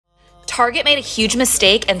Target made a huge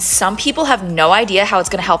mistake, and some people have no idea how it's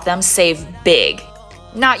gonna help them save big.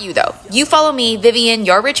 Not you though. You follow me, Vivian,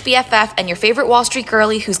 your Rich BFF, and your favorite Wall Street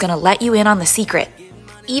girly who's gonna let you in on the secret.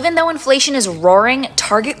 Even though inflation is roaring,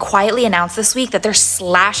 Target quietly announced this week that they're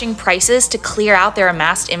slashing prices to clear out their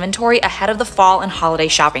amassed inventory ahead of the fall and holiday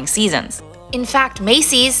shopping seasons. In fact,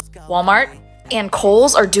 Macy's, Walmart, and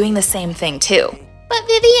Kohl's are doing the same thing too. But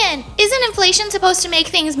Vivian, isn't inflation supposed to make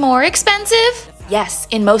things more expensive? Yes,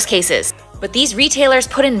 in most cases. But these retailers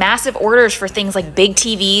put in massive orders for things like big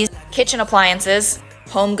TVs, kitchen appliances,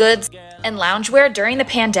 home goods, and loungewear during the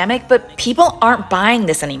pandemic, but people aren't buying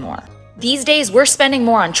this anymore. These days, we're spending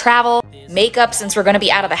more on travel, makeup since we're gonna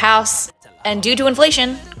be out of the house, and due to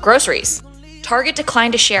inflation, groceries. Target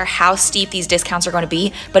declined to share how steep these discounts are going to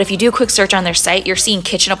be, but if you do a quick search on their site, you're seeing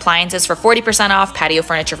kitchen appliances for 40% off, patio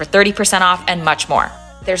furniture for 30% off, and much more.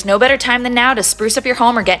 There's no better time than now to spruce up your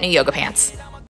home or get new yoga pants.